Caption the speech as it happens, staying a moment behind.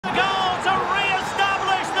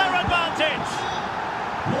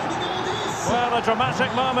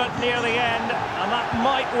dramatic moment near the end, and that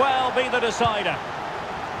might well be the decider.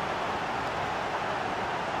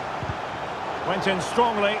 Went in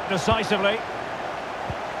strongly, decisively.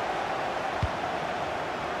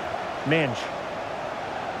 Minge.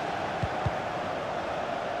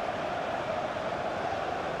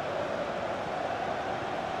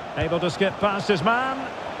 Able to skip past his man.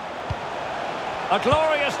 A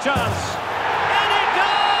glorious chance. In it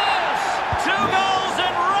goes! 2 goals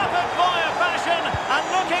in rapid-fire fashion and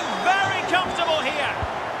looking very comfortable here.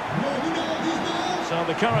 So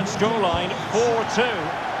the current scoreline, 4-2.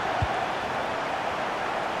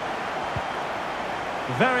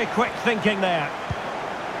 Very quick thinking there.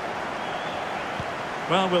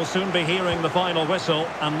 Well, we'll soon be hearing the final whistle,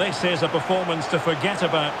 and this is a performance to forget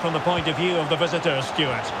about from the point of view of the visitors,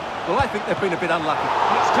 Stuart. Well, I think they've been a bit unlucky.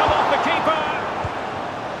 It's come off the keeper!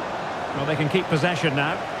 Well, they can keep possession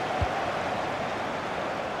now.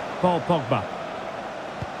 Paul Pogba.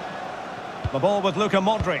 The ball with Luka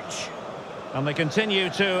Modric. And they continue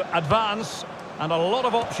to advance, and a lot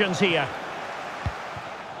of options here.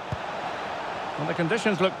 And the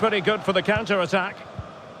conditions look pretty good for the counter-attack.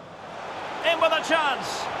 In with a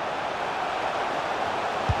chance.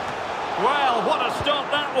 Well, what a stop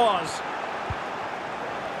that was.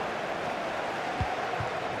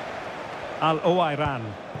 Al-Owairan.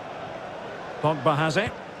 Pogba has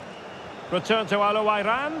it. Return to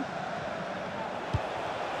Al-Owairan.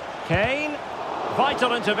 Kane.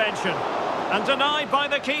 Vital intervention. And denied by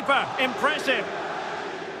the keeper. Impressive.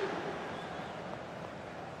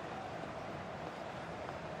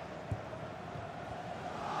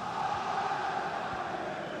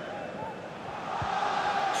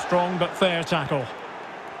 Strong but fair tackle.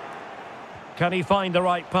 Can he find the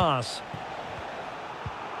right pass?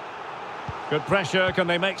 Good pressure. Can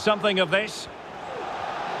they make something of this?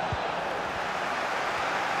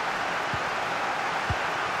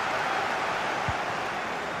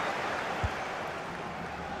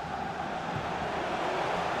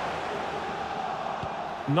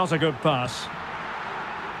 Not a good pass.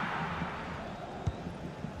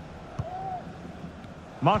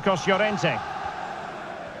 Marcos Llorente.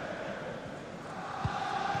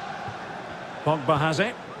 Pogba has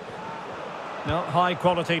it. No, high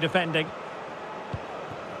quality defending.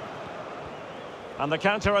 And the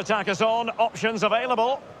counter-attack is on. Options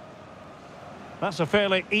available. That's a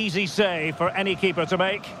fairly easy save for any keeper to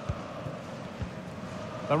make.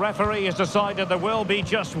 The referee has decided there will be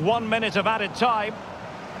just 1 minute of added time.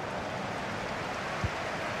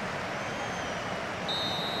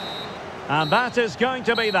 And that is going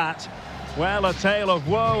to be that. Well, a tale of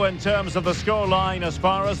woe in terms of the scoreline as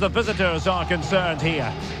far as the visitors are concerned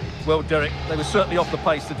here. Well, Derek, they were certainly off the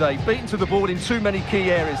pace today. Beaten to the ball in too many key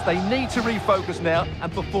areas. They need to refocus now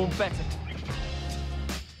and perform better.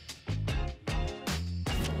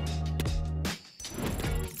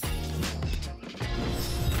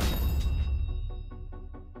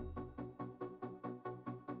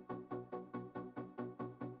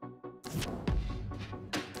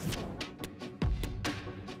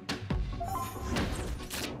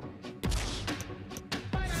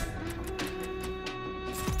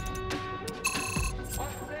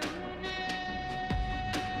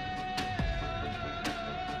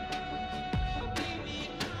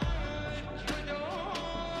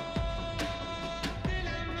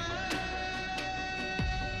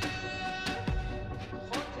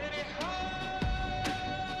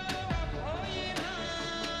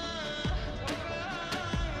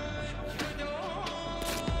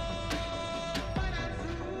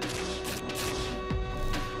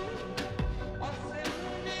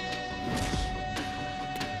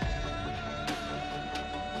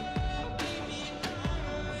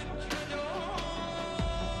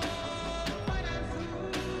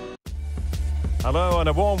 Hello and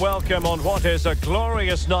a warm welcome on what is a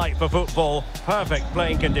glorious night for football. Perfect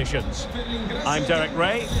playing conditions. I'm Derek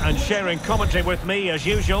Ray, and sharing commentary with me as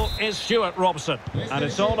usual is Stuart Robson. And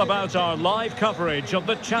it's all about our live coverage of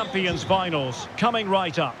the Champions Finals coming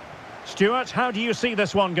right up. Stuart, how do you see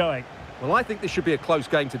this one going? Well, I think this should be a close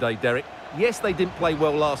game today, Derek. Yes, they didn't play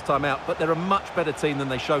well last time out, but they're a much better team than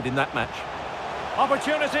they showed in that match.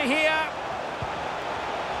 Opportunity here.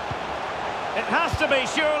 It has to be,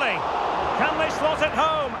 surely. Can they slot it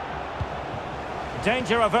home?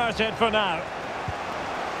 Danger averted for now.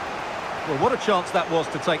 Well, what a chance that was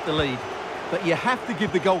to take the lead. But you have to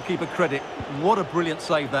give the goalkeeper credit. What a brilliant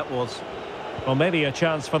save that was. Well, maybe a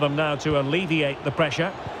chance for them now to alleviate the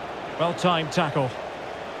pressure. Well-timed tackle.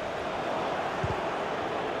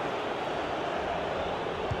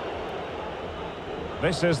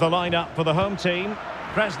 This is the lineup for the home team.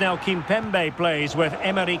 Presnel Kimpembe plays with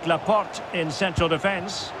Emerick Laporte in central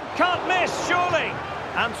defence. Can't miss, surely!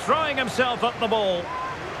 And throwing himself at the ball.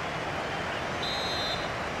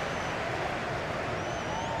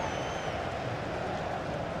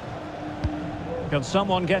 Can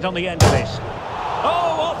someone get on the end of this?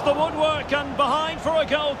 Oh, off the woodwork and behind for a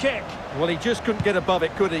goal kick. Well, he just couldn't get above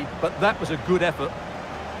it, could he? But that was a good effort.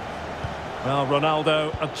 Well,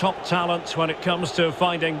 Ronaldo, a top talent when it comes to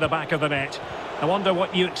finding the back of the net. I wonder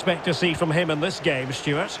what you expect to see from him in this game,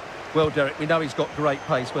 Stuart. Well, Derek, we know he's got great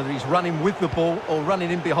pace, whether he's running with the ball or running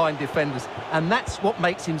in behind defenders. And that's what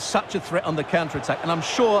makes him such a threat on the counter-attack. And I'm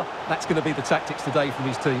sure that's going to be the tactics today from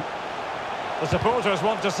his team. The supporters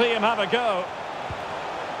want to see him have a go.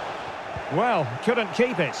 Well, couldn't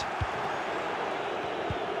keep it.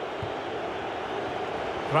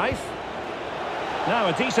 Cruyff. Now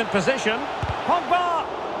a decent position. Pogba!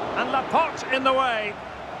 And Laporte in the way.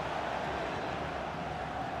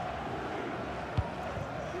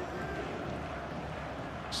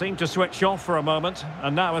 Seemed to switch off for a moment,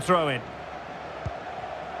 and now a throw-in.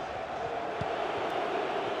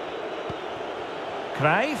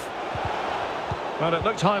 Cruyff. Well, it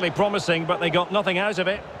looked highly promising, but they got nothing out of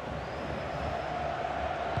it.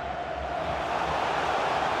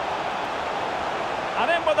 And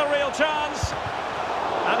in with a real chance.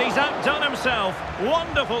 And he's outdone himself.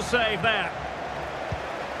 Wonderful save there.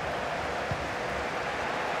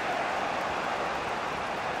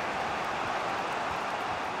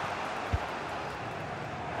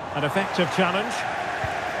 An effective challenge.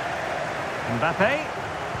 Mbappe.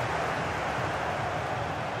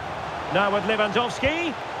 Now with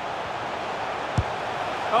Lewandowski.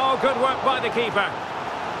 Oh, good work by the keeper.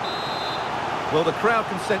 Well, the crowd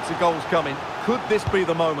can sense the goal's coming. Could this be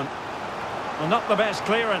the moment? Well, not the best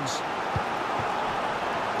clearance.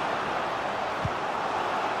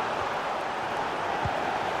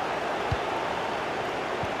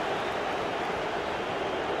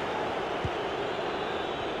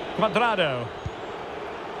 Cuadrado.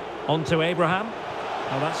 On to Abraham.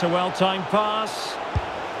 Oh, that's a well-timed pass.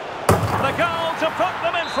 The goal to put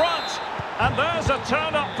them in front. And there's a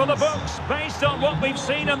turn-up for the books based on what we've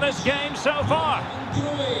seen in this game so far.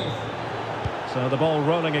 So the ball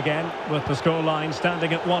rolling again with the scoreline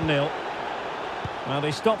standing at 1-0. Well,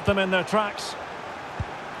 they stopped them in their tracks.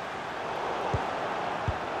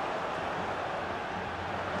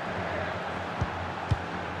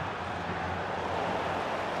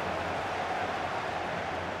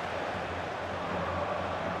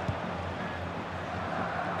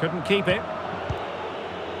 Couldn't keep it.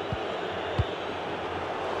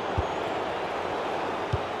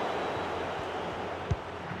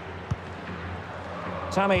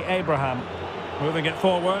 Tammy Abraham moving it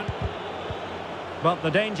forward. But the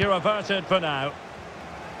danger averted for now.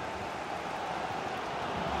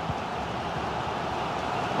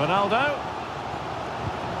 Ronaldo.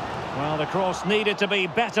 Well, the cross needed to be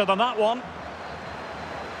better than that one.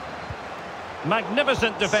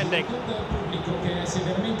 Magnificent defending.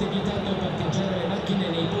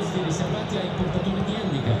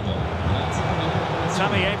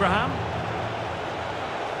 Tammy Abraham.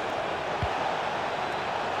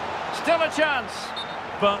 Still a chance.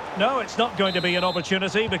 But no, it's not going to be an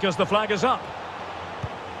opportunity because the flag is up.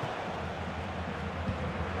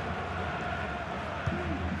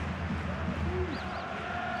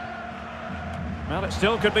 Well, it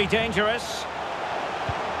still could be dangerous.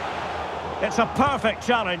 It's a perfect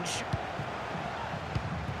challenge.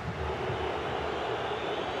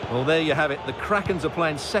 Well, there you have it. The Krakens are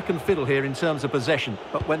playing second fiddle here in terms of possession.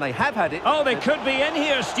 But when they have had it... Oh, they could be in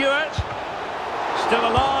here, Stuart. Still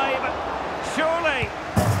alive. Surely.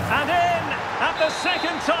 And in at the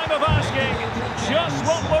second time of asking. Just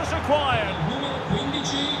what was required.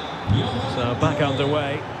 So back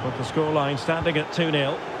underway with the scoreline standing at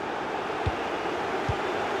 2-0.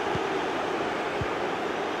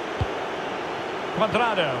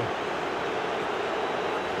 Cuadrado.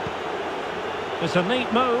 It's a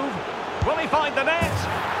neat move. Will he find the net?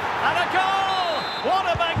 And a goal! What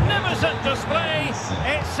a magnificent display!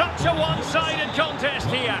 It's such a one-sided contest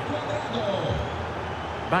here.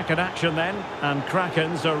 Back in action then, and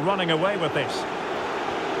Krakens are running away with this.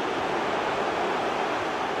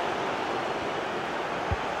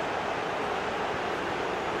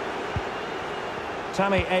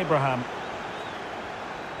 Tammy Abraham.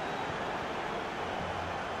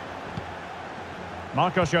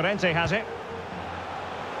 Marcos Llorente has it.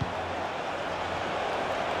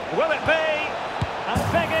 Will it be?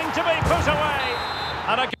 And begging to be put away.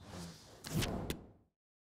 And a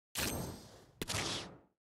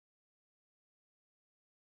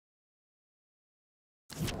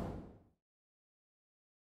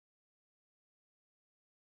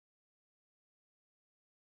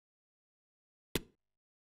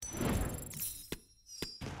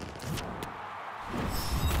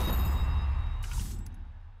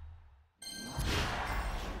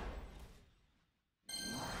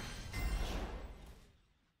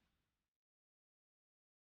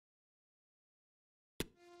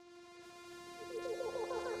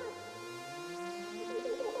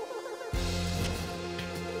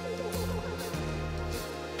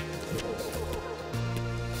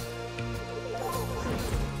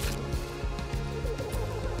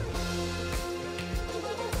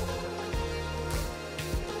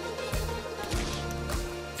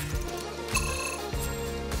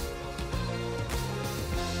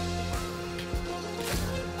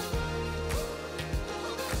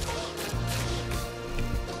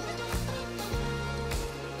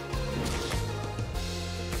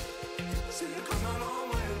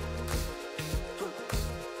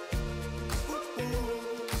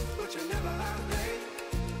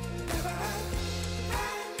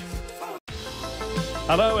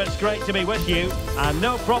Hello, it's great to be with you, and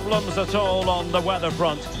no problems at all on the weather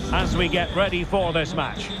front as we get ready for this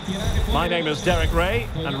match. My name is Derek Ray,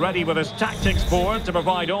 and ready with his tactics board to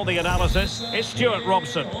provide all the analysis is Stuart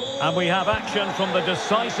Robson. And we have action from the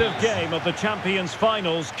decisive game of the Champions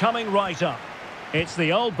Finals coming right up. It's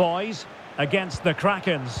the old boys against the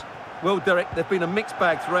Krakens. Well, Derek, they've been a mixed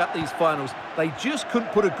bag throughout these finals. They just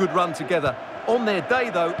couldn't put a good run together. On their day,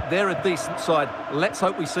 though, they're a decent side. Let's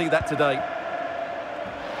hope we see that today.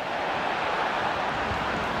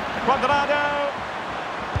 Cuadrado.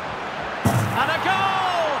 And a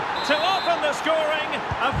goal to open the scoring.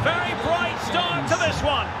 A very bright start to this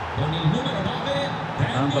one.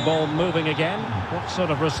 And the ball moving again. What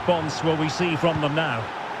sort of response will we see from them now?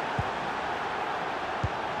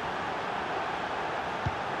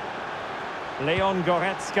 Leon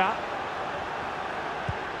Goretzka.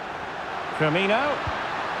 Firmino.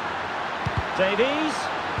 Davies.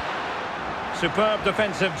 Superb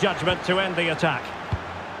defensive judgment to end the attack.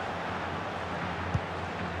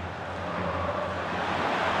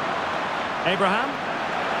 Abraham.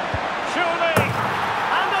 Surely.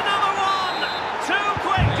 And another one. Two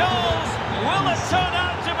quick goals. Will it turn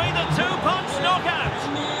out to be the two-punch knockout?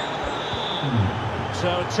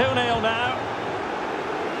 So 2-0 now.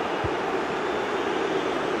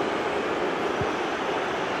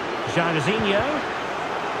 Jairzinho.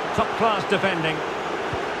 Top-class defending.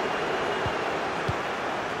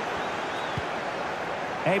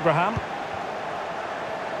 Abraham.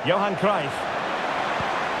 Johan Cruyff.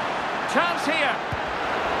 Chance here.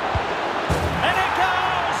 And it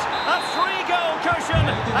goes! A 3-goal cushion.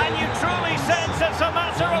 And you truly sense it's a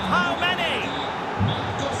matter of how many.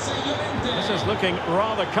 This is looking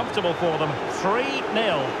rather comfortable for them. 3-0.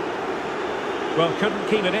 Well, couldn't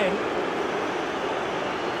keep it in.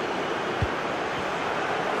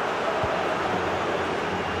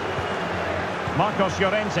 Marcos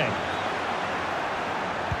Llorente.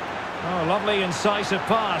 Oh, lovely incisive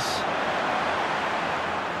pass.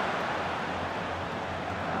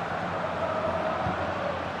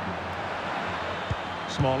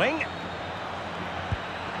 Smalling.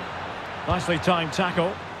 Nicely timed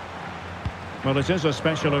tackle. Well, it is a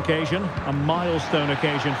special occasion, a milestone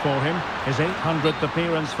occasion for him. His 800th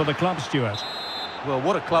appearance for the club, Stuart. Well,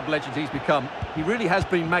 what a club legend he's become. He really has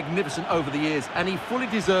been magnificent over the years, and he fully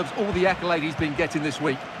deserves all the accolade he's been getting this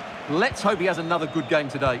week. Let's hope he has another good game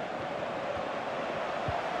today.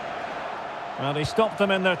 Well, he stopped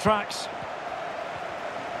them in their tracks.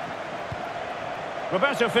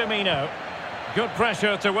 Roberto Firmino. Good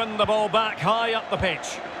pressure to win the ball back high up the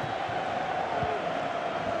pitch.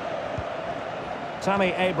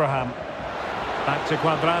 Tammy Abraham. Back to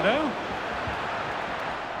Cuadrado.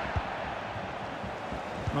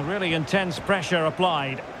 A really intense pressure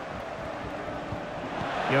applied.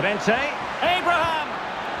 Llorente. Abraham!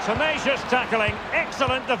 Tenacious tackling.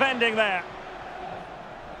 Excellent defending there.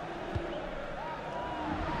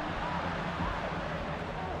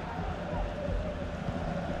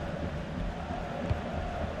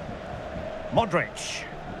 Modric.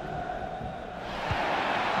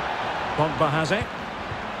 Pogba has it.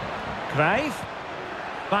 Cruyff.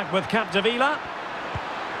 Back with Capdevila.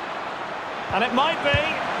 And it might be.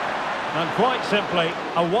 And quite simply,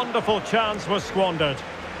 a wonderful chance was squandered.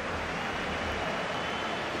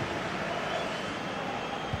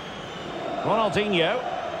 Ronaldinho.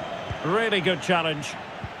 Really good challenge.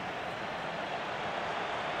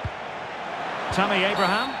 Tammy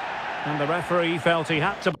Abraham. And the referee felt he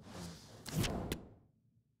had to...